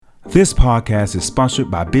This podcast is sponsored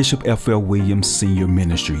by Bishop F.L. Williams Senior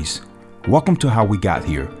Ministries. Welcome to How We Got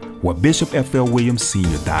Here, where Bishop F.L. Williams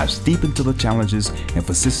Sr. dives deep into the challenges and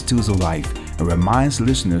vicissitudes of life and reminds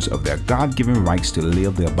listeners of their God-given rights to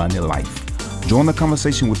live the abundant life. Join the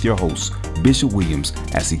conversation with your host, Bishop Williams,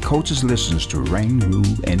 as he coaches listeners to reign,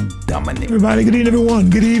 rule, and dominate. Everybody, good evening, everyone.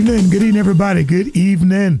 Good evening. Good evening, everybody. Good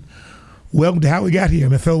evening. Welcome to How We Got Here.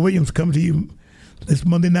 I'm F.L. Williams coming to you this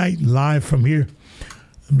Monday night live from here.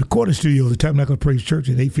 Recording studio of the Tabernacle of Praise Church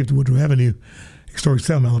at 850 Woodrow Avenue, historic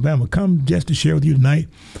Selma, Alabama. Come just to share with you tonight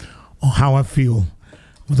on how I feel,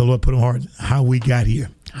 what the Lord put on my heart, how we got here,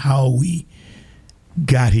 how we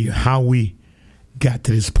got here, how we got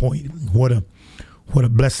to this point. What a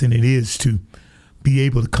blessing it is to be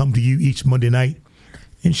able to come to you each Monday night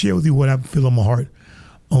and share with you what I feel on my heart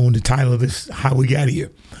on the title of this, How We Got Here.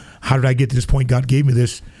 How did I get to this point? God gave me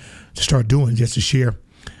this to start doing, just to share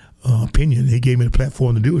opinion. He gave me the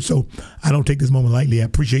platform to do it. So I don't take this moment lightly. I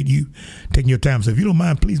appreciate you taking your time. So if you don't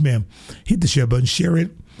mind, please, ma'am, hit the share button, share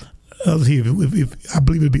it. Others here, if I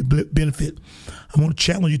believe it'll be a benefit. I'm going to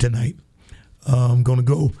challenge you tonight. I'm going to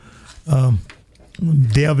go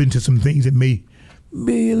delve into some things that may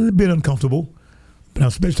be a little bit uncomfortable, but I'm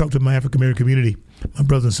especially talking to my African American community, my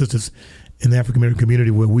brothers and sisters in the African American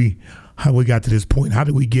community, how we got to this point. How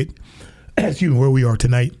did we get, where we are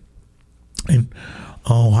tonight? And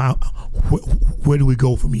where do we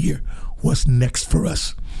go from here? What's next for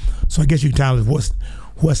us? So I guess you can tell us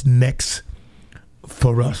what's next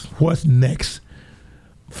for us. What's next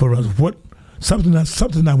for us? Something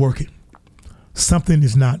not working. Something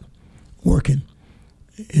is not working.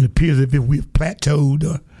 It appears as if we've plateaued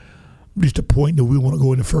or reached a point that we want to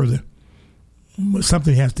go any further. But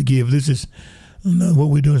something has to give. What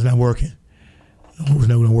we're doing is not working. It's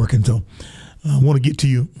not working. So I want to get to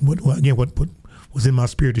you what was in my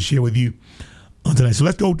spirit to share with you tonight. So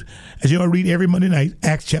let's go, as you know, I read every Monday night,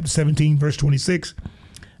 Acts chapter 17, verse 26.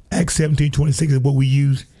 Acts 17:26 is what we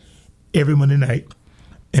use every Monday night.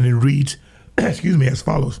 And it reads, as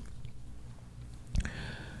follows.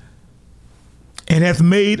 And hath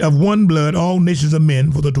made of one blood all nations of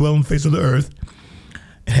men for the dwelling place of the earth,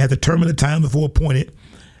 and hath determined the time before appointed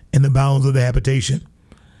in the bounds of the habitation.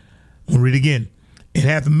 I'll read again. And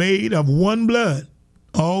hath made of one blood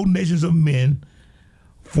all nations of men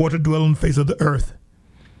for to dwell on the face of the earth,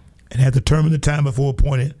 and hath determined the time before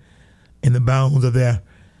appointed in the bounds of their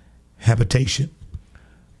habitation.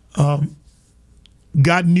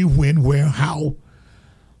 God knew when, where, how.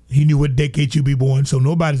 He knew what decade you'd be born, so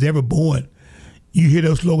nobody's ever born. You hear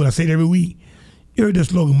those slogans, I say it every week. You heard that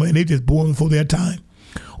slogan, man, they just born before their time.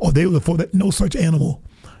 Or they were before that. No such animal.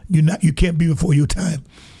 You can't be before your time,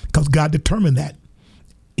 because God determined that.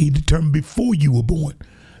 He determined before you were born,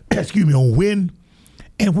 on when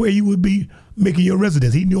and where you would be making your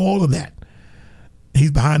residence. He knew all of that.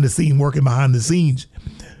 He's behind the scene, working behind the scenes,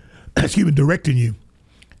 directing you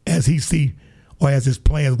as he see or as his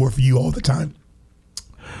plans were for you all the time.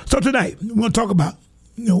 So tonight, we're going to talk about,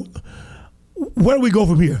 where do we go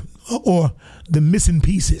from here? Or the missing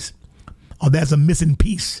pieces. Or there's a missing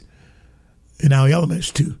piece in our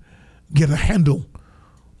elements to get a handle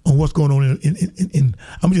on what's going on in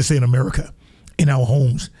I'm just saying America, in our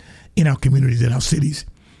homes, in our communities, in our cities.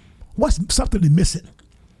 Something is missing.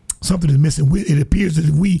 Something is missing. It appears that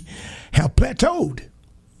we have plateaued.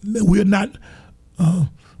 We're not,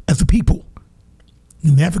 as a people,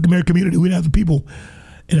 in the African American community, we're not as a people.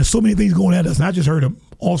 And there's so many things going at us. And I just heard an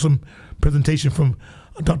awesome presentation from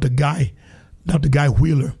Dr. Guy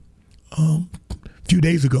Wheeler a few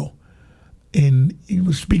days ago. And he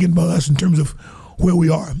was speaking about us in terms of where we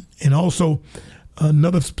are. And also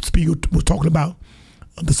another speaker was talking about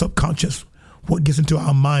the subconscious, what gets into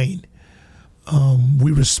our mind.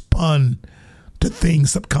 We respond to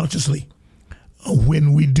things subconsciously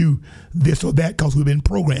when we do this or that because we've been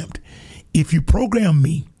programmed. If you program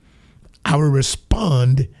me, I will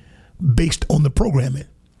respond based on the programming.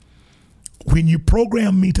 When you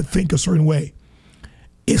program me to think a certain way,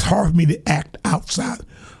 it's hard for me to act outside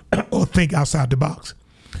or think outside the box.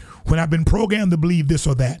 When I've been programmed to believe this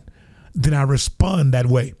or that, then I respond that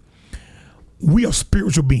way. We are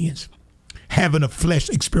spiritual beings having a flesh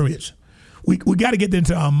experience. We got to get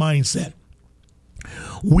into our mindset.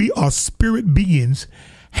 We are spirit beings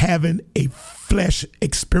having a flesh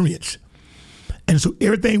experience. And so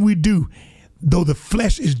everything we do, though the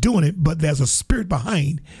flesh is doing it, but there's a spirit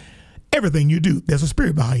behind everything you do. There's a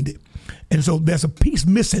spirit behind it. And so there's a piece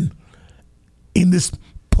missing in this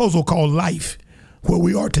puzzle called life where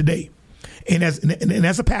we are today. And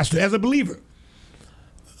as a pastor, as a believer,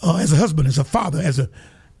 as a husband, as a father, as a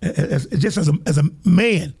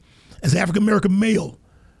man, as an African American male,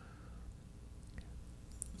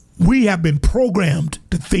 we have been programmed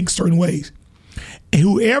to think certain ways. And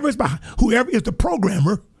whoever is the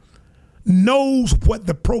programmer knows what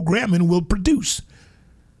the programming will produce.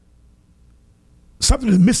 Something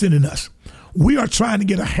is missing in us. We are trying to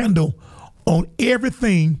get a handle on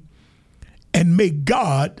everything and make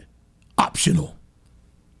God optional.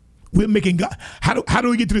 We're making God. How do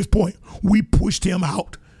we get to this point? We pushed him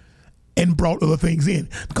out and brought other things in.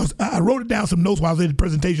 Because I wrote it down some notes while I was in the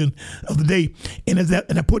presentation of the day, and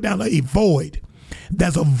I put down a void.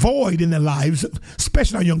 There's a void in the lives,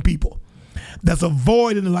 especially our young people. There's a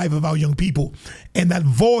void in the life of our young people, and that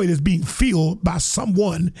void is being filled by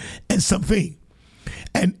someone and something.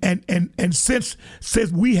 And since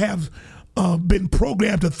we have been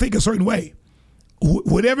programmed to think a certain way,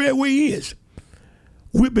 whatever that way is,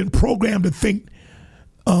 we've been programmed to think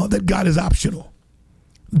that God is optional,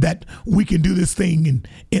 that we can do this thing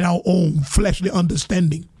in our own fleshly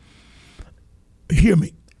understanding. Hear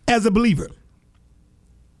me, as a believer,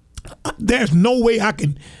 there's no way I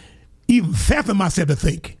can even fathom myself to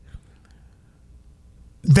think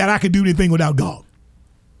that I can do anything without God.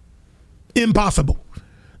 Impossible.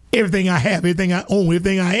 Everything I have, everything I own,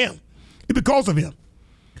 everything I am, is because of him.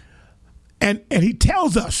 And he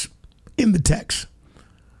tells us in the text,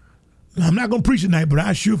 I'm not going to preach tonight, but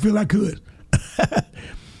I sure feel I could.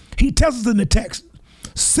 He tells us in the text,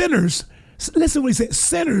 sinners, listen what he said,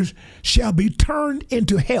 sinners shall be turned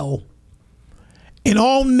into hell in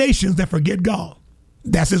all nations that forget God.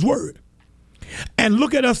 That's his word. And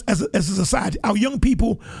look at us as a society. Our young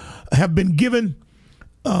people have been given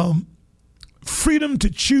freedom to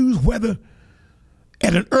choose whether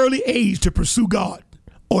at an early age to pursue God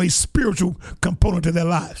or a spiritual component to their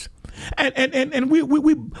lives. And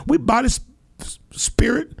we body,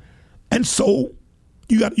 spirit, and soul.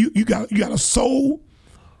 You got a soul.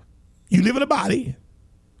 You live in a body.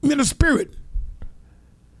 You're in a spirit.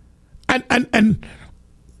 And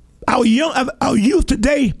our youth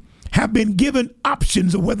today have been given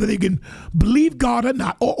options of whether they can believe God or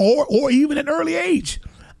not, or even at an early age.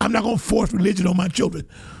 I'm not going to force religion on my children.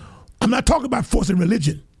 I'm not talking about forcing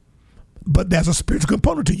religion, but there's a spiritual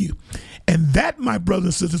component to you. And that, my brothers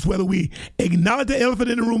and sisters, whether we acknowledge the elephant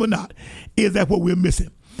in the room or not, is that what we're missing.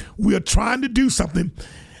 We are trying to do something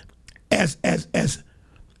as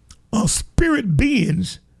spirit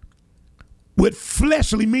beings with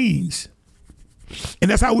fleshly means. And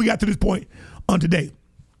that's how we got to this point on today.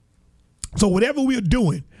 So whatever we are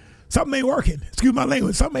doing, something ain't working. Excuse my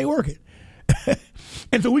language, something ain't working.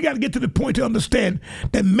 And so we got to get to the point to understand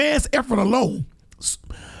that man's effort alone,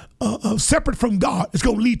 separate from God, is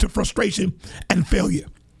going to lead to frustration and failure.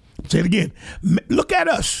 Say it again. Look at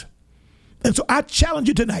us. And so I challenge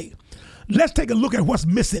you tonight. Let's take a look at what's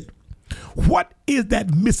missing. What is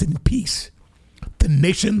that missing piece? The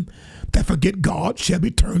nation that forget God shall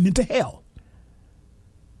be turned into hell.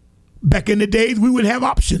 Back in the days, we would have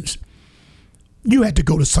options. You had to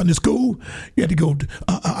go to Sunday school. You had to go to,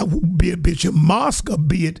 be it your mosque, or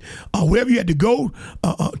be it wherever you had to go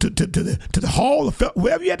to the hall, or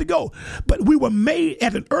wherever you had to go. But we were made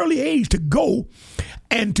at an early age to go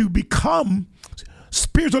and to become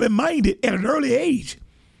spiritually minded at an early age.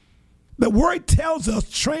 The word tells us,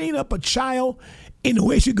 train up a child in the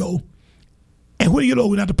way she go, and when you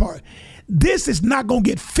know, not depart. This is not going to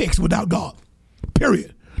get fixed without God.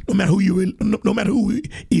 Period. No matter who we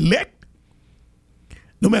elect,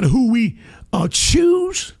 no matter who we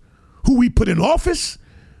choose, who we put in office,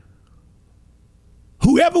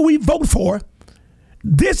 whoever we vote for,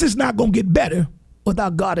 this is not going to get better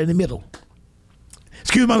without God in the middle.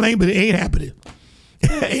 Excuse my language, but it ain't happening.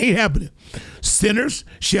 It ain't happening. Sinners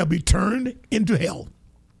shall be turned into hell,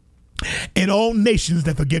 and all nations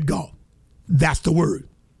that forget God. That's the word.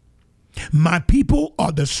 My people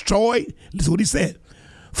are destroyed. This is what he said.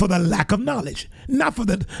 For the lack of knowledge, not for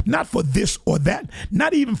this or that,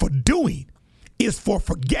 not even for doing, it's for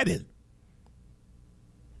forgetting,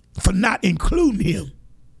 for not including him.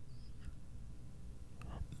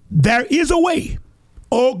 There is a way.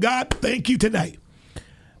 Oh God, thank you tonight.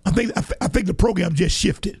 I think the program just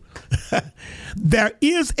shifted. There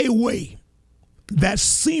is a way that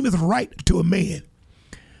seemeth right to a man,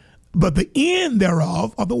 but the end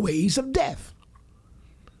thereof are the ways of death.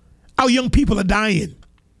 Our young people are dying.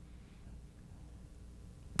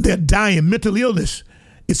 They're dying. Mental illness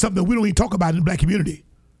is something we don't even talk about in the black community.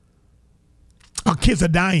 Our kids are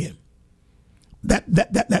dying.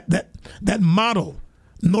 That model,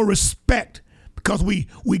 no respect, because we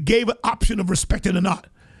gave an option of respecting or not.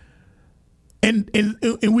 And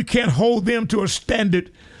we can't hold them to a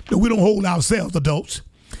standard that we don't hold ourselves, adults.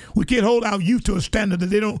 We can't hold our youth to a standard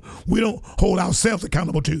that we don't hold ourselves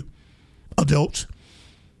accountable to, adults.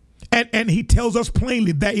 And he tells us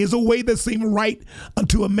plainly, there is a way that seemeth right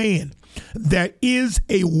unto a man. There is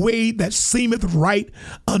a way that seemeth right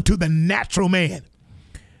unto the natural man.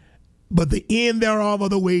 But the end thereof are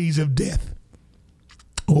the ways of death.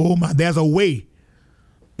 Oh my, there's a way,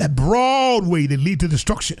 that broad way that leads to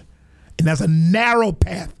destruction. And there's a narrow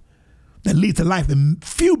path that leads to life, and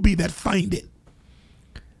few be that find it.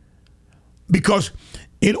 Because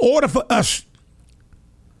in order for us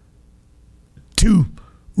to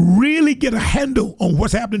really get a handle on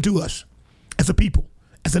what's happening to us as a people,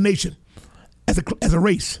 as a nation, as a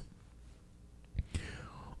race,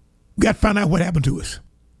 we got to find out what happened to us.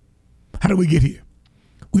 How did we get here?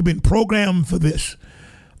 We've been programmed for this,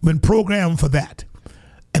 been programmed for that.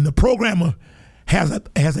 And the programmer has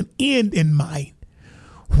an end in mind.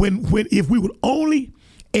 When if we would only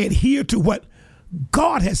adhere to what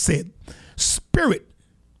God has said, spirit.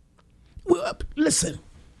 Well, listen.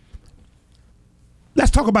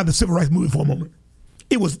 Let's talk about the civil rights movement for a moment.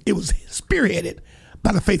 It was spearheaded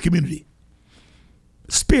by the faith community.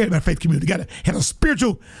 Spearheaded by the faith community. Had a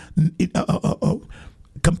spiritual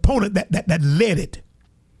component that led it,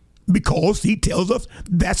 because he tells us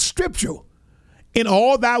that's scriptural. In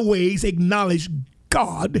all thy ways acknowledge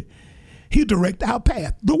God, he direct our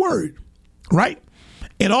path. The word, right?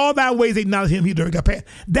 In all thy ways acknowledge him, he direct our path.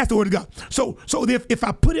 That's the word of God. So if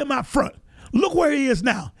I put him out front, look where he is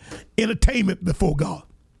now. Entertainment before God.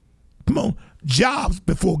 Come on. Jobs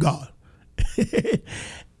before God.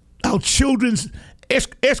 Our children's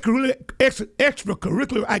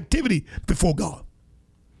extracurricular activity before God.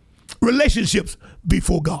 Relationships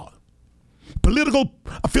before God. Political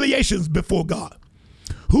affiliations before God.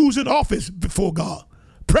 Who's in office before God.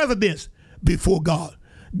 Presidents before God.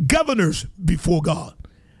 Governors before God.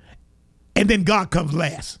 And then God comes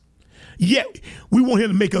last. Yet we want him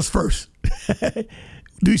to make us first.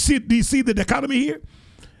 Do you see the dichotomy here?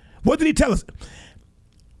 What did he tell us?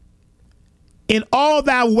 In all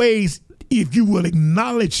thy ways, if you will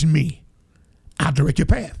acknowledge me, I'll direct your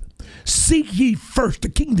path. Seek ye first the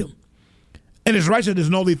kingdom and his righteousness,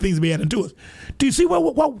 and all these things be added to us. Do you see where we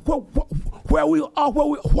are? Why are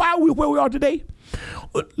we where we are today?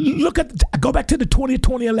 Go back to the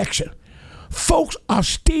 2020 election. Folks are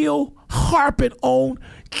still harping on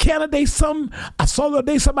candidates. I saw the other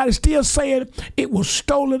day somebody still saying it was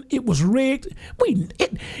stolen, it was rigged.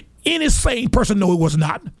 Any sane person know it was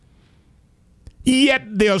not. Yet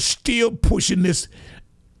they're still pushing this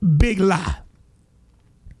big lie.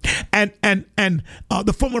 And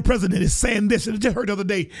the former president is saying this, and I just heard the other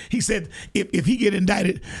day, he said if he get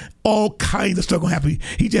indicted, all kinds of stuff gonna happen.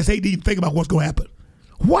 He just ain't even think about what's gonna happen.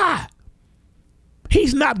 Why?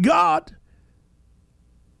 He's not God,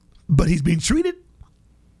 but he's being treated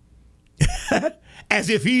as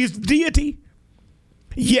if he's deity.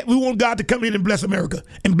 Yet we want God to come in and bless America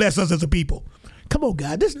and bless us as a people. Come on,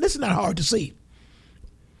 God, this is not hard to see.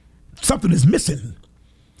 Something is missing.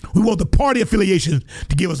 We want the party affiliation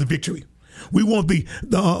to give us a victory. We want the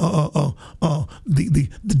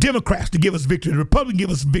Democrats to give us victory. The Republicans give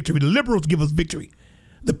us victory. The liberals give us victory.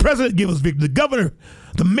 The president give us victory. The governor,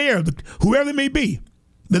 the mayor, whoever it may be,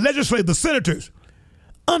 the legislature, the senators.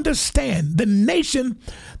 Understand, the nation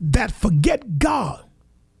that forget God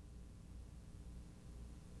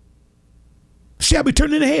shall be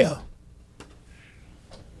turned into hell.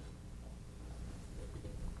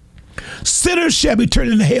 Sinners shall be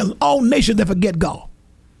turned into hell. All nations that forget God.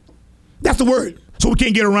 That's the word. So we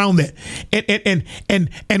can't get around that.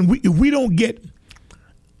 And we don't get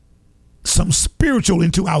some spiritual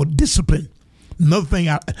into our discipline. Another thing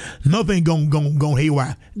going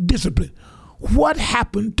haywire. Discipline. What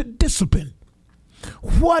happened to discipline?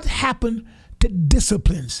 What happened to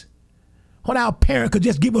disciplines? When our parent could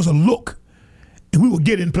just give us a look and we would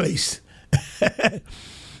get in place.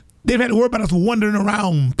 They've had to worry about us wandering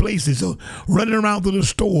around places or running around through the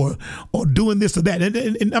store or doing this or that.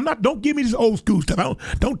 And I'm not. Don't give me this old school stuff.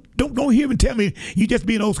 Don't hear me tell me you just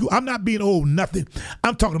being old school. I'm not being old. Nothing.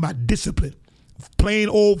 I'm talking about discipline, plain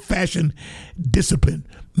old fashioned discipline,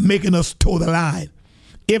 making us toe the line.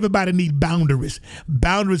 Everybody needs boundaries.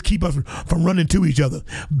 Boundaries keep us from running to each other.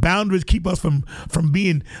 Boundaries keep us from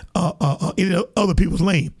being in other people's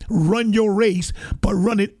lane. Run your race, but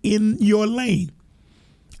run it in your lane.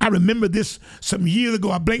 I remember this some years ago.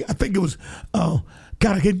 I think it was, I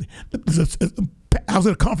was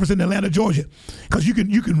at a conference in Atlanta, Georgia, because you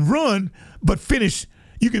can run but finish.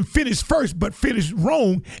 You can finish first but finish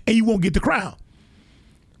wrong, and you won't get the crown.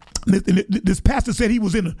 This pastor said he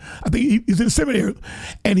was I think he was in seminary,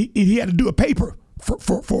 and he had to do a paper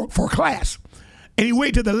for a class, and he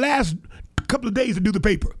waited till the last couple of days to do the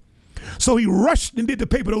paper. So he rushed and did the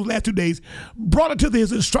paper those last 2 days, brought it to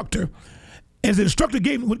his instructor, and his instructor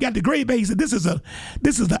got the grade back. He said, this is a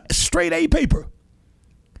straight A paper,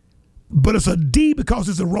 but it's a D because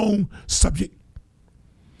it's the wrong subject.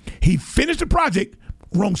 He finished the project,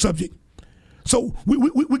 wrong subject. So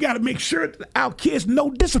we got to make sure that our kids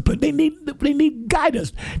know discipline. They need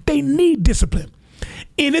guidance. They need discipline.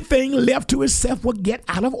 Anything left to itself will get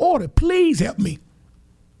out of order. Please help me.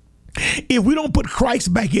 If we don't put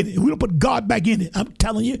Christ back in it, if we don't put God back in it, I'm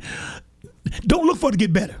telling you, don't look for it to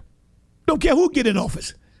get better. Don't care who get in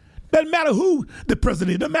office. Doesn't matter who the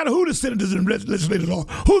president is. Doesn't matter who the senators and legislators are,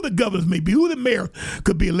 who the governors may be, who the mayor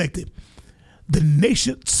could be elected. The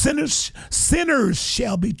nation, sinners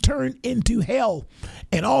shall be turned into hell,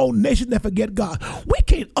 and all nations that forget God. We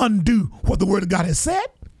can't undo what the word of God has said.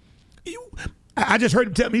 I just heard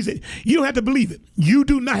him tell me, he said, you don't have to believe it. You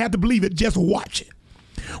do not have to believe it. Just watch it.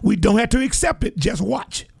 We don't have to accept it. Just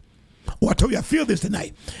watch it. Oh, I told you I feel this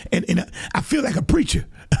tonight, and I feel like a preacher.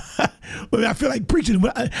 I feel like preaching,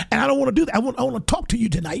 and I don't want to do that. I want to talk to you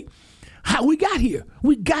tonight. How we got here.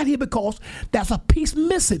 We got here because that's a piece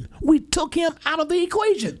missing. We took him out of the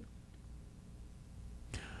equation.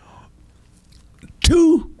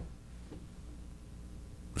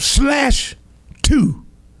 2/2.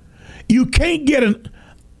 You can't get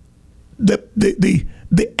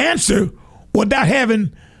the answer without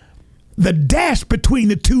having the dash between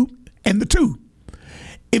the 2 and the 2.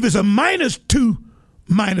 If it's a -2,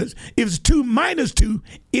 if it's 2 minus 2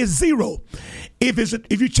 is 0.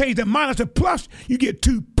 If you change the minus to plus, you get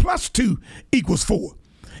 2 plus 2 equals 4.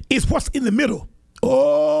 It's what's in the middle.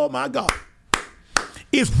 Oh my God.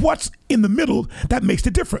 It's what's in the middle that makes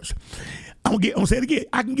the difference. I'm gonna say it again.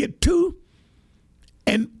 I can get 2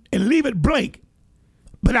 and leave it blank,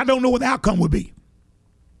 but I don't know what the outcome would be.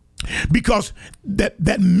 Because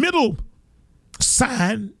that middle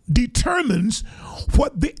sign determines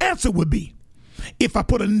what the answer would be. If I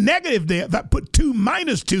put a negative there, if I put 2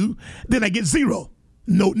 minus 2, then I get 0.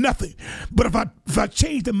 No, nothing. But if I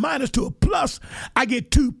change the minus to a plus, I get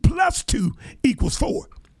 2 plus 2 equals 4.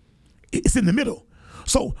 It's in the middle.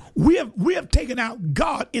 So we have taken out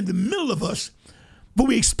God in the middle of us, but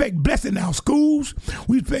we expect blessing in our schools.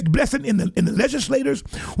 We expect blessing in the legislators.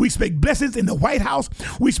 We expect blessings in the White House.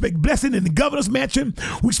 We expect blessing in the governor's mansion.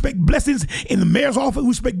 We expect blessings in the mayor's office. We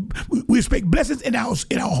expect blessings in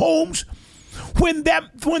our homes. When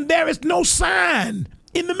there is no sign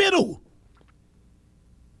in the middle,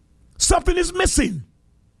 something is missing.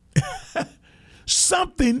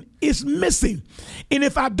 Something is missing. And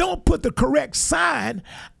if I don't put the correct sign,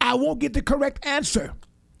 I won't get the correct answer.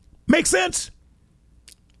 Make sense?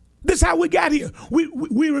 This is how we got here.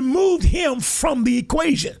 We removed him from the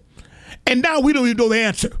equation. And now we don't even know the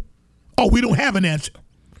answer. Or we don't have an answer.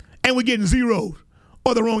 And we're getting zeros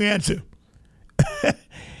or the wrong answer.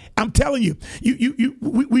 I'm telling you,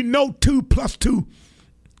 we know 2 plus 2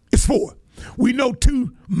 is 4. We know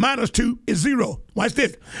 2 minus 2 is 0. Watch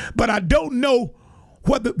this. But I don't know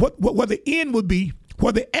what the end would be,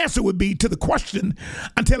 what the answer would be to the question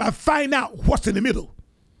until I find out what's in the middle.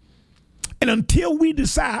 And until we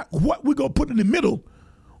decide what we're going to put in the middle,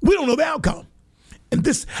 we don't know the outcome.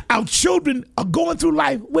 And our children are going through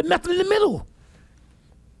life with nothing in the middle.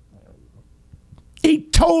 He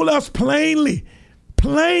told us plainly,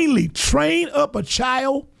 train up a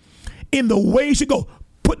child in the way he should go.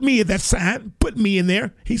 Put me in that sign. Put me in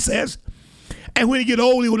there, he says. And when he get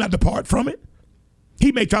old, he will not depart from it.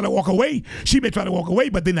 He may try to walk away. She may try to walk away,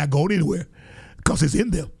 but they're not going anywhere because it's in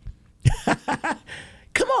them.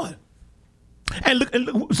 Come on. And look,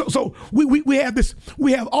 so we have this.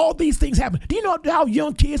 We have all these things happen. Do you know how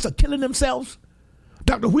young kids are killing themselves?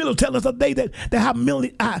 Dr. Wheeler told us the other day that how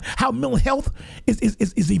mental health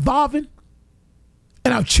is evolving.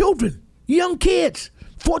 And our children, young kids,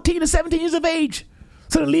 14 to 17 years of age,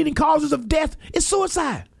 so the leading causes of death is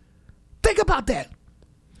suicide. Think about that.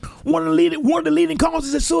 One of the leading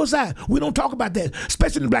causes is suicide. We don't talk about that,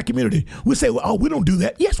 especially in the black community. We say, well, we don't do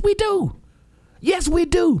that. Yes, we do. Yes, we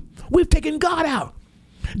do. We've taken God out.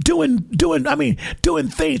 Doing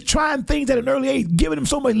things, trying things at an early age, giving them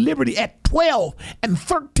so much liberty at 12 and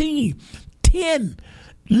 13, 10.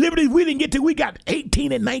 Liberty we didn't get to. We got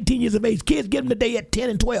 18 and 19 years of age. Kids get them today at 10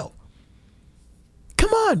 and 12.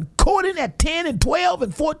 Come on, courting at 10 and 12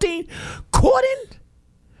 and 14. Courting?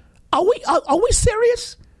 Are we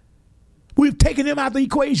serious? We've taken him out of the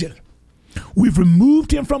equation. We've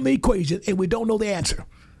removed him from the equation, and we don't know the answer.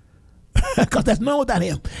 Because that's not without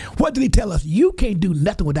him. What did he tell us? You can't do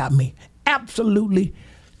nothing without me. Absolutely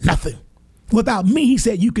nothing. Without me, he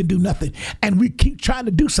said, you can do nothing. And we keep trying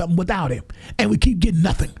to do something without him. And we keep getting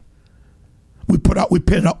nothing. We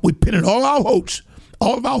pinned all our hopes,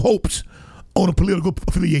 on a political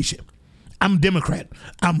affiliation. I'm Democrat.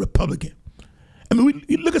 I'm Republican. I mean,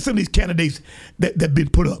 we look at some of these candidates that been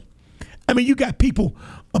put up. I mean, you got people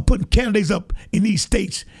putting candidates up in these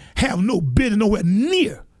states have no business nowhere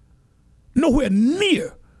near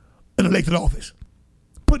an elected office.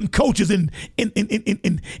 Putting coaches in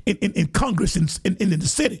Congress and in the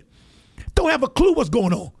Senate. Don't have a clue what's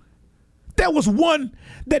going on. There was one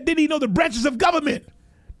that didn't even know the branches of government.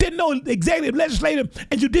 Didn't know executive, legislative,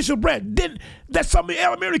 and judicial branch. That some of the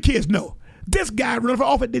elementary kids know. This guy running for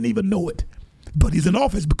office didn't even know it. But he's in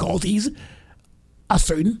office because he's a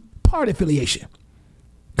certain party affiliation.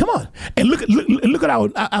 Come on. And look at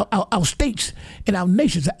our states and our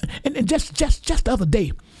nations. And just the other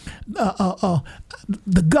day,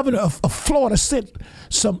 the governor of Florida sent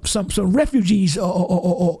some refugees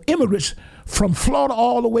or immigrants from Florida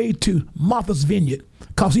all the way to Martha's Vineyard,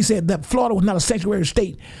 because he said that Florida was not a sanctuary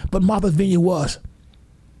state, but Martha's Vineyard was.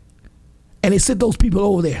 And they sent those people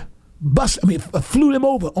over there, flew them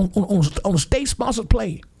over on a state-sponsored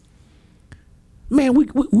plane. Man,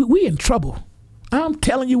 we in trouble. I'm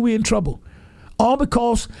telling you, we're in trouble. All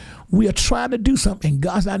because we are trying to do something and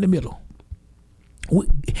God's not in the middle.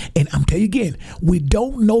 And I'm telling you again, we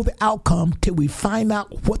don't know the outcome till we find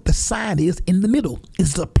out what the sign is in the middle.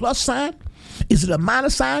 Is it a plus sign? Is it a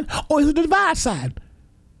minus sign? Or is it a divide sign?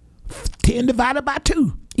 10 divided by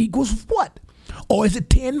 2 equals what? Or is it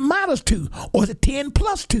 10 minus 2? Or is it 10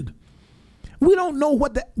 plus 2? We don't know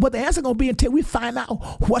what the answer is going to be until we find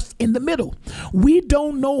out what's in the middle. We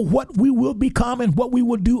don't know what we will become and what we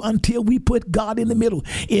will do until we put God in the middle.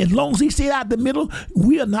 As long as he stays out the middle,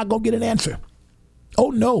 we are not going to get an answer.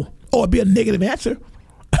 Oh, no. Or it'll be a negative answer.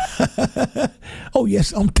 Oh,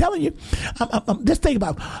 yes. I'm telling you. Just think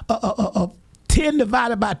about 10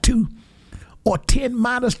 divided by 2 or 10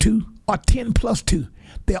 minus 2 or 10 plus 2.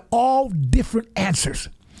 They're all different answers.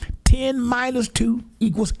 10 minus 2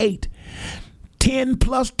 equals 8. 10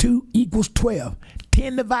 plus 2 equals 12.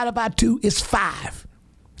 10 divided by 2 is 5.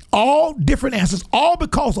 All different answers, all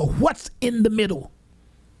because of what's in the middle.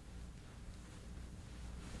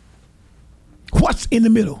 What's in the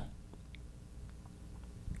middle?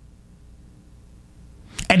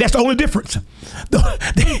 And that's the only difference.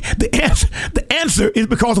 The answer is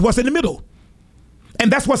because of what's in the middle.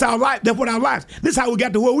 And that's what's our life. That's what our lives. This is how we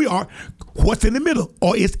got to where we are. What's in the middle?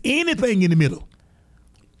 Or is anything in the middle?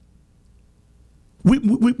 We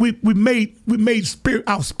made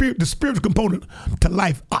the spiritual component to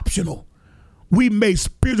life optional. We made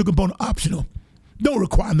spiritual component optional. Don't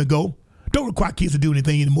require them to go. Don't require kids to do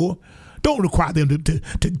anything anymore. Don't require them to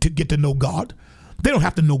get to know God. They don't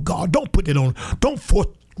have to know God. Don't put that on. Don't force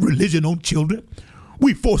religion on children.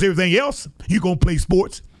 We force everything else. You're going to play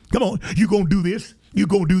sports. Come on. You're going to do this. You're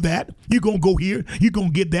going to do that. You're going to go here. You're going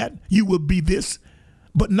to get that. You will be this.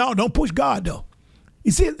 But no, don't push God, though.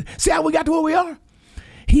 You see how we got to where we are?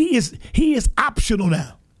 He is optional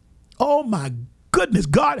now. Oh, my goodness.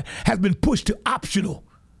 God has been pushed to optional,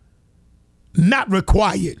 not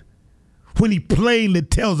required. When he plainly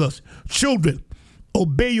tells us, children,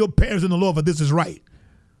 obey your parents in the Lord, for this is right.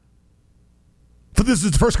 For this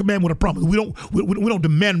is the first commandment with a promise. We don't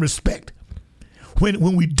demand respect.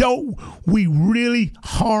 When we don't, we really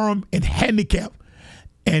harm and handicap,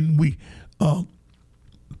 and we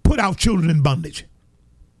put our children in bondage.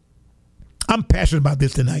 I'm passionate about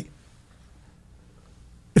this tonight.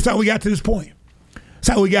 It's how we got to this point. It's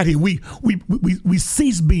how we got here. We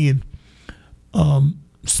cease being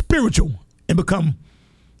spiritual and become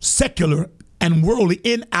secular and worldly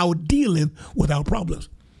in our dealing with our problems.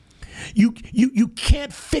 You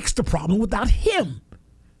can't fix the problem without him.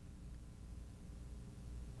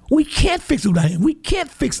 We can't fix it without him. We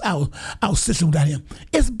can't fix our system without him.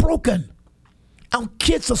 It's broken. Our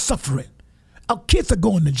kids are suffering. Our kids are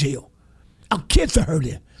going to jail. Our kids are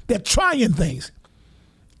hurting. They're trying things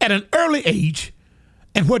at an early age.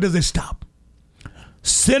 And where does it stop?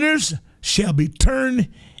 Sinners shall be turned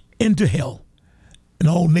into hell, and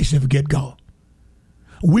all nations forget God.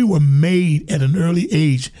 We were made at an early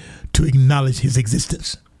age to acknowledge his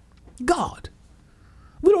existence. God.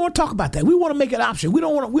 We don't want to talk about that. We want to make it optional. We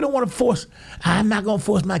don't want to force. I'm not going to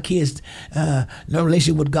force my kids no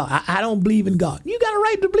relationship with God. I don't believe in God. You got a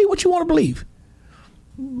right to believe what you want to believe.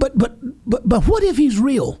 But what if he's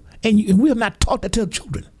real and we have not taught that to the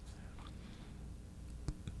children?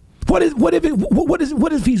 What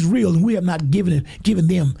if he's real and we have not given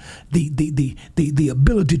them the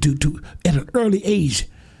ability to at an early age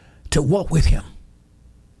to walk with him?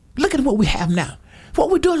 Look at what we have now.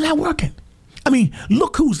 What we're doing is not working. I mean,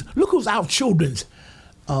 look who's our children's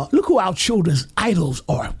look who our children's idols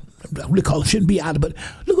are really call them, shouldn't be idol, but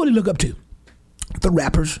look what they look up to. The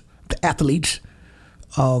rappers, the athletes,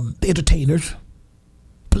 the entertainers,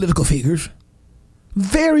 political figures.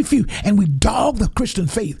 Very few. And we dog the Christian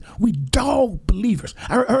faith. We dog believers.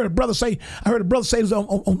 I heard a brother say this on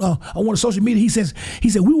one of social media. He said,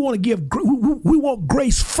 we want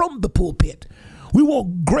grace from the pulpit. We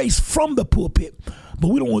want grace from the pulpit, but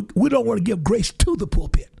we don't want to give grace to the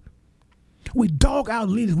pulpit. We dog our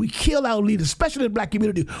leaders. We kill our leaders, especially in the black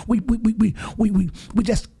community. We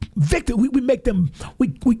just victim. We make them. We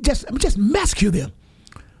just massacre them,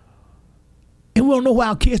 and we don't know why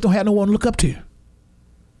our kids don't have no one to look up to.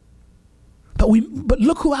 But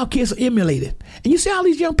look who our kids are emulated. And you see all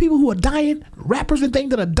these young people who are dying, rappers and things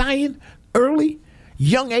that are dying early,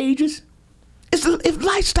 young ages. It's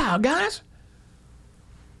lifestyle, guys.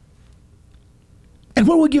 And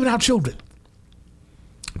what are we giving our children?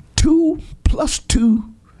 2 +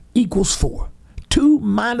 2 = 4. 2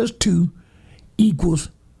 - 2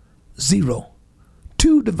 = 0.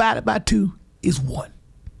 2 divided by 2 is 1.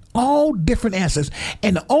 All different answers.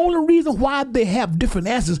 And the only reason why they have different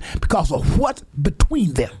answers because of what's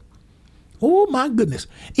between them. Oh my goodness.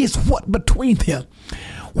 It's what between them.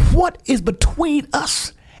 What is between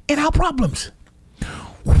us and our problems?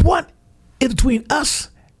 What is between us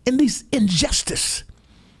and this injustice?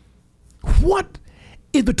 What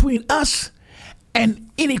is between us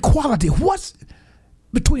and inequality? What's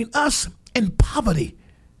between us and poverty?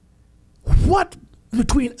 What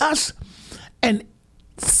between us and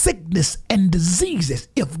sickness and diseases?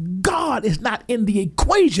 If God is not in the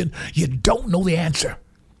equation, you don't know the answer.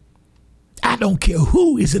 I don't care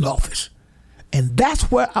who is in office. And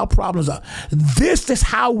that's where our problems are. This is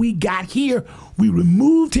how we got here. We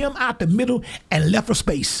removed him out the middle and left a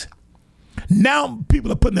space. Now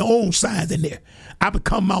people are putting their own signs in there. I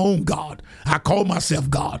become my own God. I call myself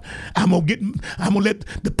God. I'm gonna let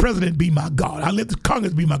the president be my God. I'll let the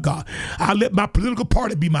Congress be my God. I'll let my political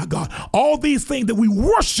party be my God. All these things that we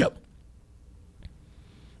worship.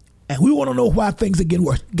 And we want to know why things are getting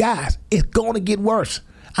worse. Guys, it's going to get worse.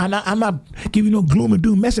 I'm not giving you no gloom and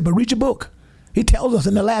doom message, but read your book. He tells us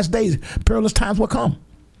in the last days, perilous times will come.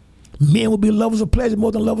 Men will be lovers of pleasure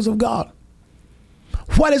more than lovers of God.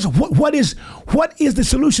 What is the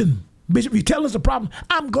solution, Bishop? You tell us the problem.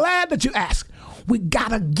 I'm glad that you asked. We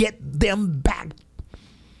gotta get them back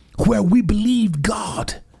where we believe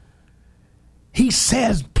God. He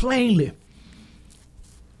says plainly,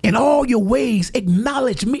 in all your ways,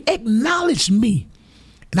 acknowledge me,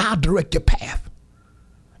 and I'll direct your path.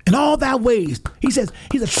 In all thy ways, he says,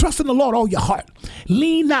 trust in the Lord all your heart.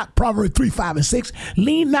 Lean not, Proverbs 3, 5, and 6.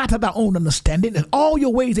 Lean not to thy own understanding. In all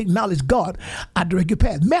your ways acknowledge God, I direct your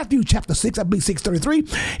path. Matthew chapter 6, I believe 6:33.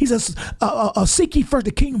 He says, seek ye first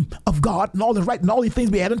the kingdom of God, and all is right, and all these things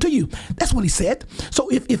be added unto you. That's what he said. So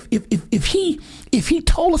if he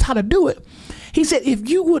told us how to do it, he said, if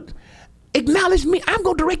you would acknowledge me, I'm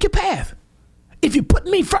going to direct your path. If you put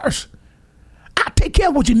me first, I'll take care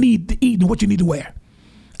of what you need to eat and what you need to wear.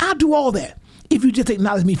 I'll do all that if you just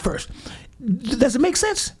acknowledge me first. Does it make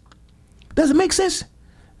sense? Does it make sense?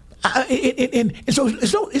 And so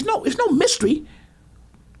it's no mystery.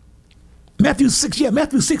 Matthew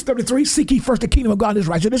 6:33. Seek ye first the kingdom of God and his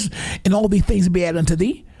righteousness, and all these things will be added unto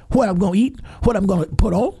thee. What I'm going to eat, what I'm going to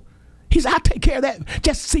put on. He said, I'll take care of that.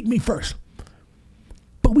 Just seek me first.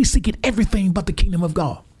 But we seek everything but the kingdom of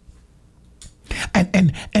God.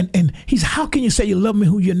 And he said, how can you say you love me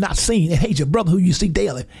who you're not seeing and hate your brother who you see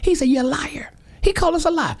daily? He said, you're a liar. He called us a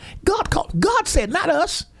liar. God said, not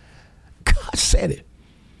us. God said it.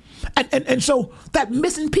 And so that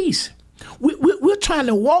missing piece, we're trying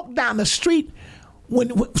to walk down the street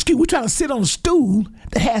we're trying to sit on a stool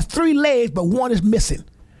that has 3 legs, but one is missing.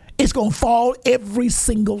 It's going to fall every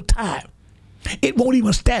single time. It won't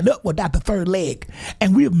even stand up without the 3rd leg.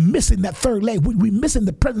 And we're missing that 3rd leg. We're missing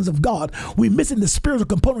the presence of God. We're missing the spiritual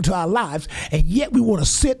component to our lives. And yet we want to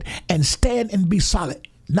sit and stand and be solid.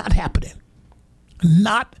 Not happening.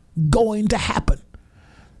 Not going to happen.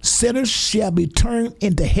 Sinners shall be turned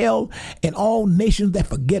into hell, and all nations that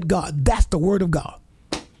forget God. That's the word of God.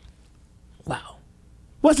 Wow.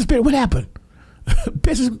 What's the spirit? What happened?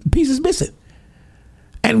 Pieces missing.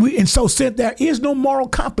 And so since there is no moral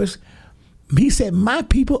compass, he said, my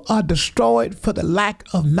people are destroyed for the lack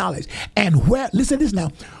of knowledge. And listen to this now,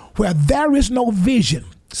 where there is no vision,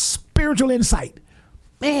 spiritual insight.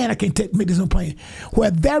 Man, I can't make this no plain.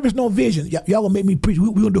 Where there is no vision, y'all gonna make me preach.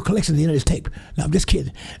 We're gonna do a collection at the end of this tape. No, I'm just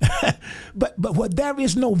kidding. but where there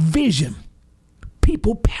is no vision,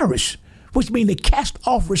 people perish. which means they cast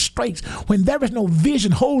off restraints. When there is no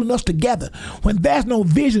vision holding us together, when there's no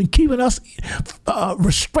vision keeping us,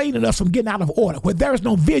 restraining us from getting out of order, when there is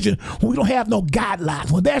no vision, when we don't have no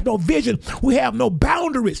guidelines, when there's no vision, we have no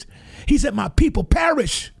boundaries. He said, my people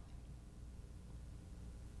perish.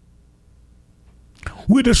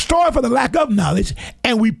 We're destroyed for the lack of knowledge,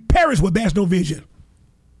 and we perish where there's no vision.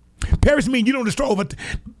 Perish means you don't destroy over.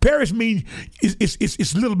 Perish means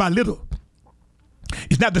it's little by little.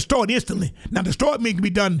 It's not destroyed instantly. Now, destroyed means it can be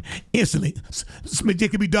done instantly.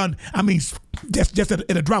 It can be done, just at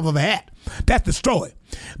a drop of a hat. That's destroyed.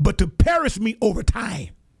 But to perish means over time.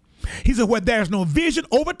 He said, where there's no vision,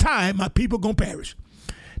 over time, my people going to perish.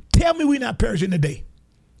 Tell me we're not perishing today.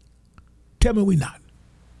 Tell me we're not.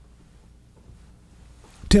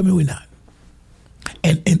 Tell me we're not.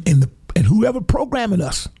 And whoever programming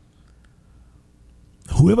us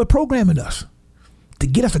to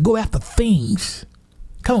get us to go after things,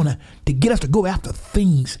 come on now, to get us to go after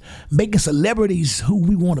things, making celebrities who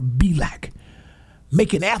we want to be like,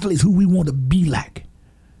 making athletes who we want to be like,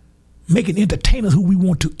 making entertainers who we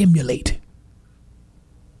want to emulate.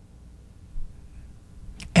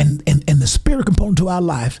 And the spirit component to our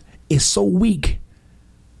lives is so weak.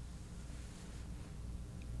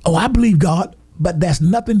 Oh, I believe God, but that's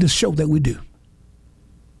nothing to show that we do.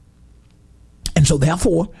 And so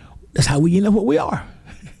therefore, that's how we end up where we are.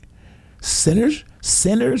 Sinners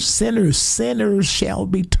shall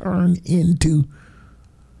be turned into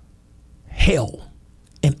hell,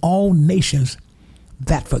 and all nations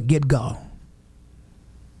that forget God.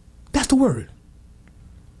 That's the word.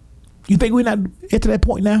 You think we're not at to that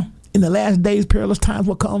point now? In the last days, perilous times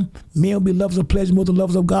will come. Men will be lovers of pleasure more than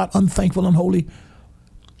lovers of God, unthankful, unholy,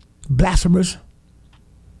 blasphemers,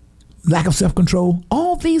 lack of self-control.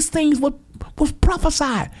 All these things was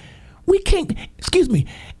prophesied. We can't, it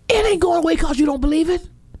ain't going away because you don't believe it.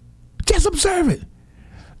 Just observe it.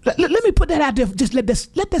 Let me put that out there. Just let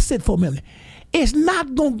that sit for a minute. It's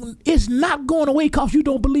not going away because you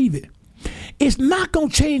don't believe it. It's not going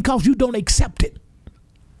to change because you don't accept it.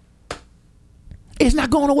 It's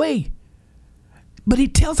not going away. But he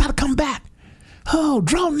tells us how to come back. Oh,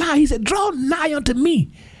 draw nigh. He said, draw nigh unto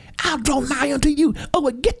me. I'll draw nigh unto you. Oh,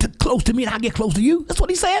 well, get close to me and I'll get close to you. That's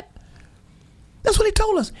what he said. That's what he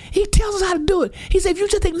told us. He tells us how to do it. He said, if you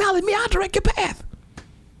just acknowledge me, I'll direct your path.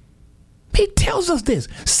 He tells us this.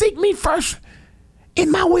 Seek me first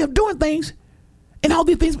in my way of doing things. And all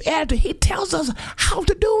these things we add to. He tells us how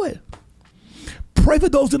to do it. Pray for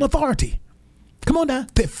those in authority. Come on now.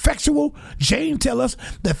 The effectual, James tell us,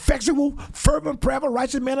 the effectual, fervent prayer of a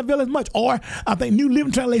righteous man availeth much. Or, I think New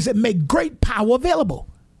Living Translation said, make great power available.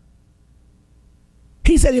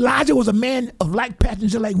 He said Elijah was a man of like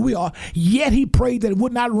passions like we are, yet he prayed that it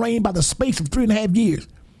would not rain by the space of 3.5 years.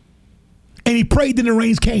 And he prayed that the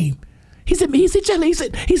rains came. He said,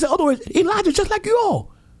 other words, Elijah just like you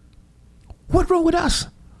all. What's wrong with us?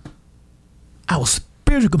 Our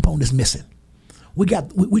spiritual component is missing. We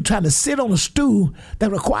trying to sit on a stool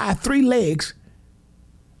that requires 3 legs,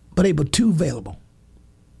 but able 2 available.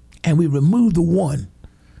 And we remove the one.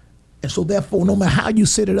 And so therefore, no matter how you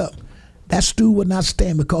set it up, that stool would not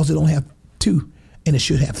stand because it don't have 2 and it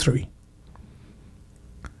should have 3.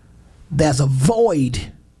 There's a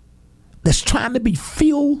void that's trying to be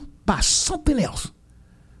filled by something else.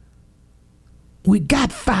 We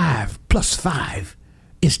got 5 plus 5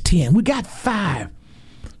 is 10. We got 5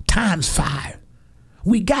 times 5.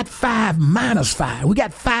 We got 5 minus 5. We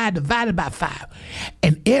got 5 divided by 5.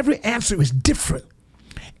 And every answer is different.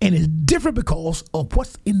 And it's different because of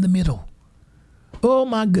what's in the middle. Oh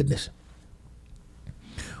my goodness.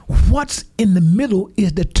 What's in the middle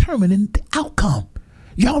is determining the outcome.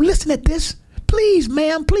 Y'all listen at this? Please,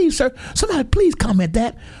 ma'am, please, sir. Somebody please comment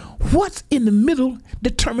that. What's in the middle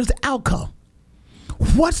determines the outcome.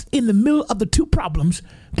 What's in the middle of the 2 problems?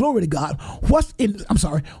 Glory to God. What's in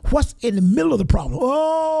the middle of the problem?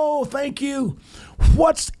 Oh, thank you.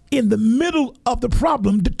 What's in the middle of the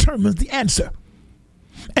problem determines the answer.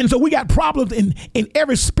 And so we got problems in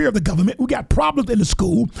every sphere of the government. We got problems in the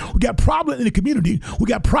school. We got problems in the community. We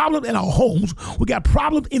got problems in our homes. We got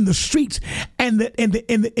problems in the streets. And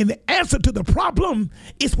the answer to the problem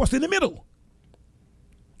is what's in the middle.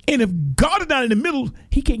 And if God is not in the middle,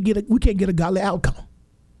 we can't get a godly outcome.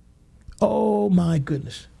 Oh my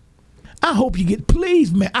goodness. I hope you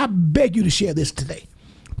please, man, I beg you to share this today.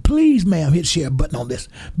 Please, ma'am, hit share button on this.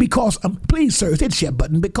 Because, please, sir, hit share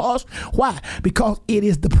button. Because, why? Because it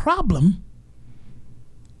is the problem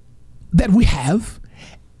that we have,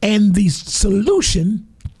 and the solution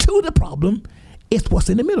to the problem is what's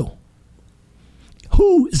in the middle.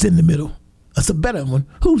 Who is in the middle? That's a better one.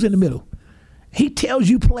 Who's in the middle? He tells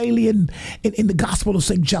you plainly in the Gospel of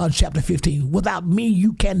St. John chapter 15, without me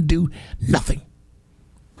you can do nothing.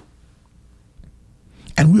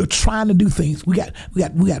 And we are trying to do things. We got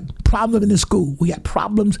problems in the school. We got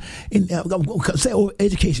problems in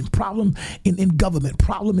education, problem in government,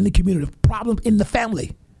 problem in the community, problem in the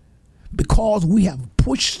family. Because we have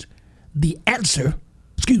pushed the answer,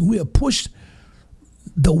 we have pushed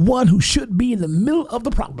the one who should be in the middle of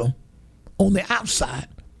the problem on the outside.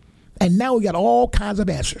 And now we got all kinds of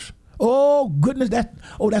answers. Oh, goodness,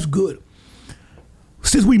 that's good.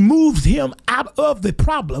 Since we moved him out of the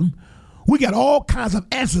problem, we got all kinds of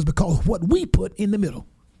answers because of what we put in the middle.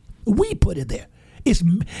 We put it there. It's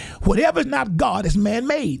whatever's not God is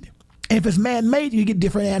man-made. And if it's man-made, you get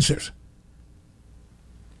different answers.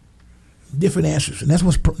 Different answers. And that's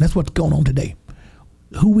what's going on today.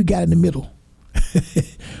 Who we got in the middle?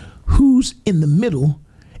 Who's in the middle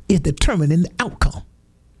is determining the outcome.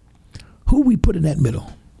 Who we put in that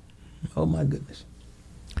middle? Oh my goodness.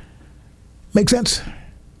 Make sense?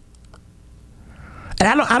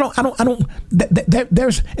 And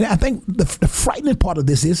there's, and I think the frightening part of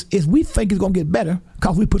this is we think it's going to get better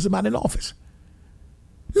because we put somebody in office.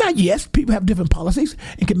 Now, yes, people have different policies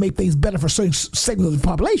and can make things better for certain segments of the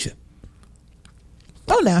population.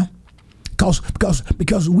 Oh, now,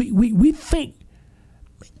 because we think,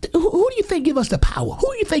 who do you think give us the power?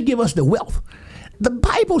 Who do you think give us the wealth? The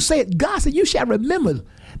Bible said, God said, you shall remember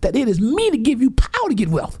that it is me to give you power to get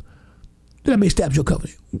wealth. That I may establish your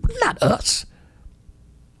covenant. Not us.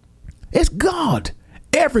 It's God.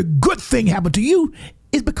 Every good thing happened to you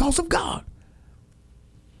is because of God.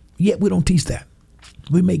 Yet we don't teach that.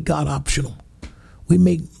 We make God optional. We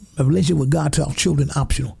make a relationship with God to our children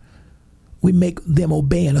optional. We make them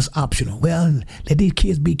obeying us optional. Well, let these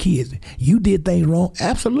kids be kids. You did things wrong.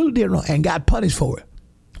 Absolutely did wrong. And got punished for it.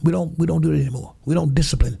 We don't do it anymore. We don't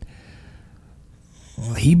discipline.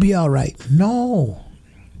 He be all right. No.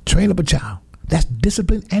 Train up a child. That's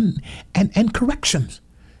discipline and corrections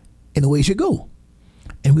in the way it should go.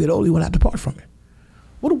 And we're the only one not to depart from it.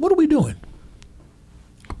 What are we doing?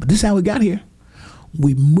 But this is how we got here.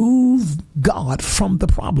 We moved God from the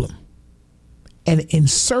problem and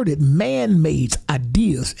inserted man-made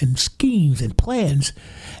ideas and schemes and plans.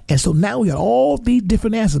 And so now we got all these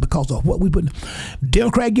different answers because of what we put.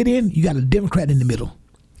 Democrat get in, you got a Democrat in the middle.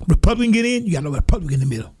 Republican get in, you got a Republican in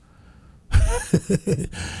the middle.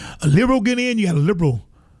 A liberal get in, you got a liberal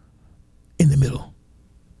in the middle.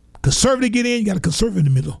 Conservative get in, you got a conservative in the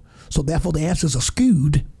middle. So therefore the answers are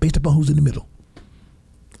skewed based upon who's in the middle.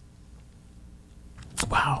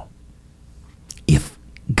 Wow. If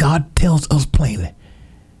God tells us plainly,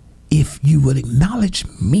 if you would acknowledge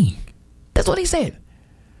me, that's what he said.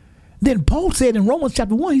 Then Paul said in Romans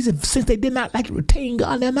chapter 1, he said, since they did not like to retain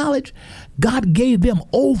God in their knowledge, God gave them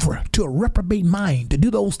over to a reprobate mind to do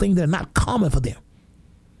those things that are not common for them.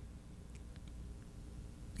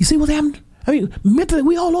 You see what's happening? I mean, mentally,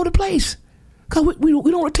 we all over the place because we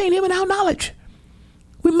don't retain him in our knowledge.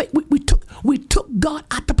 We took God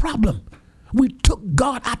out the problem. We took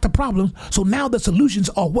God out the problem, so now the solutions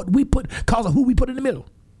are what we put, because of who we put in the middle.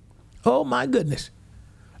 Oh my goodness!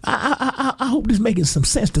 I hope this is making some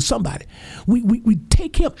sense to somebody. We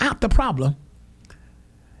take him out the problem,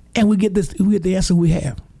 and we get the answer we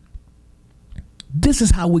have. This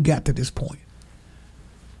is how we got to this point.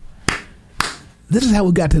 This is how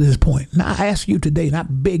we got to this point. Now I ask you today, and I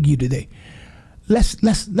beg you today, let's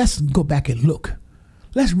go back and look.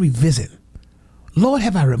 Let's revisit. Lord,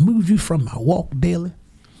 have I removed you from my walk daily?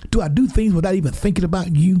 Do I do things without even thinking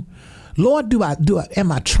about you? Lord,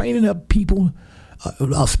 am I training up people,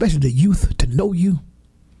 especially the youth, to know you?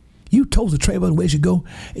 You told the train about the way it should go.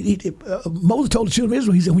 Moses told the children of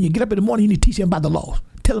Israel, he said, when you get up in the morning, you need to teach them about the laws.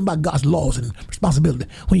 Tell them about God's laws and responsibility.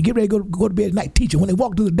 When you get ready to go to bed at night, teach them. When they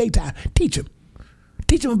walk through the daytime, teach them.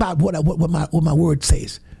 Teach them about what my word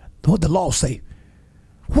says, what the laws say.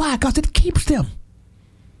 Why? Because it keeps them.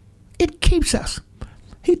 It keeps us.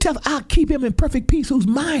 He tells, I'll keep him in perfect peace whose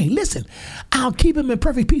mind, listen, I'll keep him in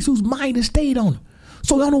perfect peace whose mind is stayed on him.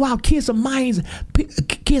 So I don't know why kids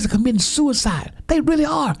are committing suicide. They really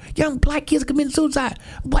are. Young black kids are committing suicide.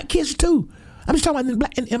 White kids too. I'm just talking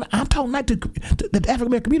about I'm talking not to the African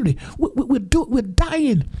American community. We're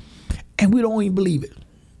dying, and we don't even believe it.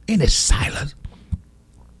 And it's silent.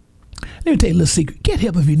 Let me tell you a little secret. Get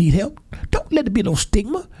help if you need help. Don't let it be no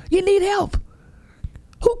stigma. You need help.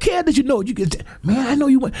 Who cares that you know you can? Man, I know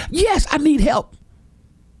you want. Yes, I need help.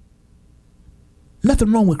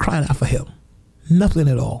 Nothing wrong with crying out for help. Nothing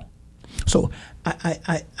at all. So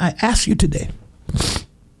I ask you today.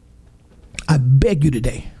 I beg you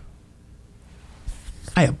today.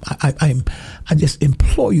 I just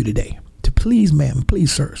implore you today to please, ma'am,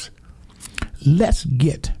 please, sirs, let's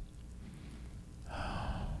get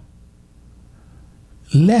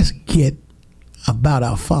about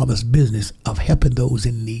our Father's business of helping those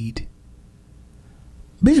in need.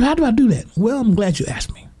 Bishop, how do I do that? Well, I'm glad you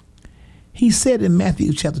asked me. He said in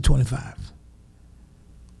Matthew chapter 25,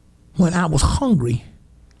 when I was hungry,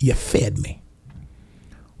 you fed me.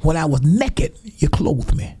 When I was naked, you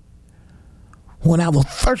clothed me. When I was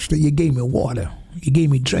thirsty, you gave me water. You gave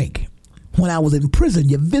me drink. When I was in prison,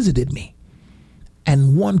 you visited me.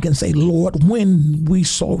 And one can say, Lord, when we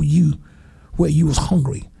saw you where you was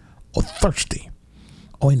hungry or thirsty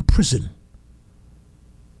or in prison.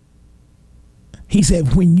 He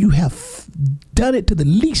said, when you have done it to the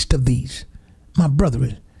least of these, my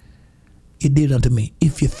brethren, you did unto me.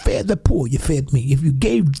 If you fed the poor, you fed me. If you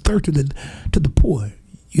gave thirst to the poor,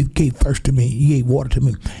 you gave thirst to me. You gave water to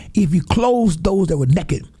me. If you clothed those that were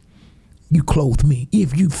naked, you clothed me.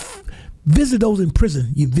 If you visited those in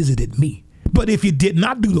prison, you visited me. But if you did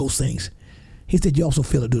not do those things, he said, you also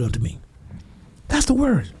failed to do it unto me. That's the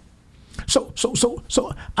word. So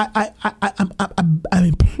I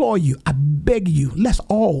implore you, I beg you, let's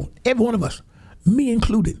all, every one of us, me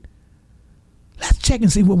included, let's check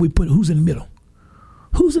and see where we put who's in the middle.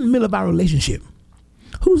 Who's in the middle of our relationship?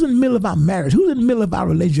 Who's in the middle of our marriage? Who's in the middle of our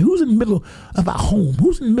relationship? Who's in the middle of our home?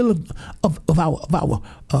 Who's in the middle of our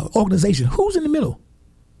organization? Who's in the middle?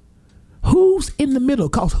 Who's in the middle?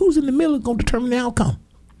 Because who's in the middle is going to determine the outcome.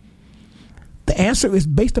 The answer is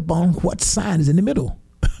based upon what sign is in the middle.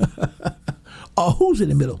 Or who's in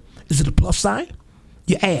the middle? Is it a plus sign?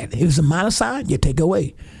 You add. If it's a minus sign, you take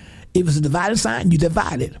away. If it's a divided sign, you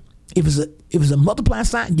divide it. If it's a multiplying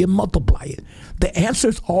sign, you multiply it. The answer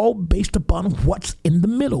is all based upon what's in the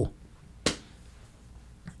middle.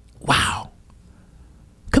 Wow.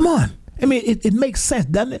 Come on. I mean, it makes sense,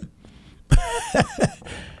 doesn't it?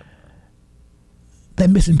 That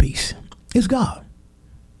missing piece is God.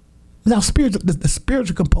 Now, the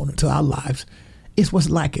spiritual component to our lives is what's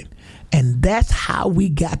like it. And that's how we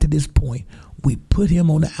got to this point. We put him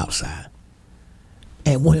on the outside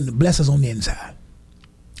and want him to bless us on the inside.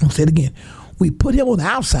 I'll say it again. We put him on the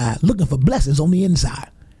outside looking for blessings on the inside.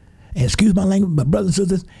 And excuse my language, but brothers and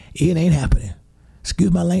sisters, it ain't happening.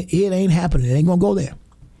 Excuse my language, it ain't happening. It ain't going to go there.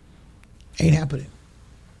 Ain't happening.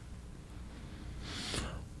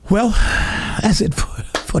 Well, that's it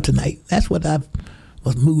for tonight. That's what I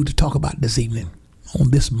was moved to talk about this evening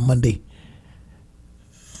on this Monday.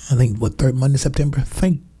 I think, third Monday, September.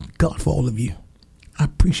 Thank God for all of you. I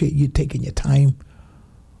appreciate you taking your time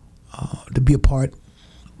to be a part of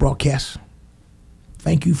the broadcast.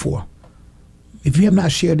 Thank you for, if you have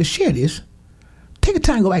not shared this, share this. Take a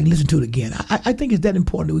time to go back and listen to it again. I think it's that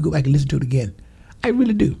important that we go back and listen to it again. I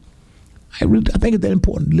really do. I think it's that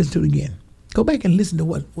important to listen to it again. Go back and listen to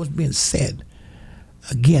what's being said.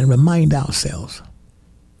 Again, remind ourselves.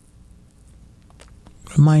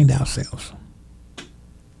 Remind ourselves.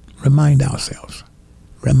 Remind ourselves.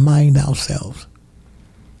 Remind ourselves.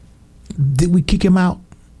 Did we kick him out?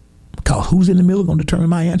 Because who's in the middle is going to determine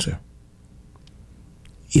my answer.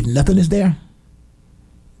 If nothing is there,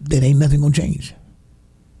 then ain't nothing going to change.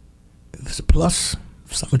 If it's a plus,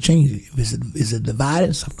 something will change. If it's a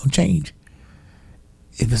divided, something going to change.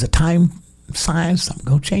 If it's a time sign, something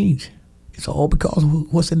going to change. It's all because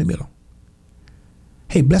of what's in the middle.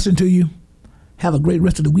 Hey, blessing to you. Have a great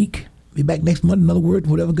rest of the week. Be back next month, another word,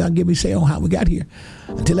 whatever God give me say on how we got here.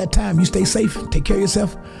 Until that time, you stay safe, take care of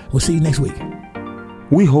yourself. We'll see you next week.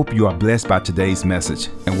 We hope you are blessed by today's message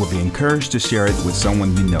and will be encouraged to share it with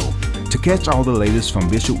someone you know. To catch all the latest from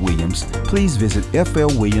Bishop Williams, please visit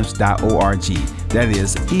flwilliams.org. That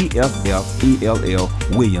is EFFELL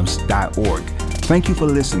Williams.org. Thank you for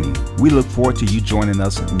listening. We look forward to you joining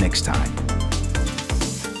us next time.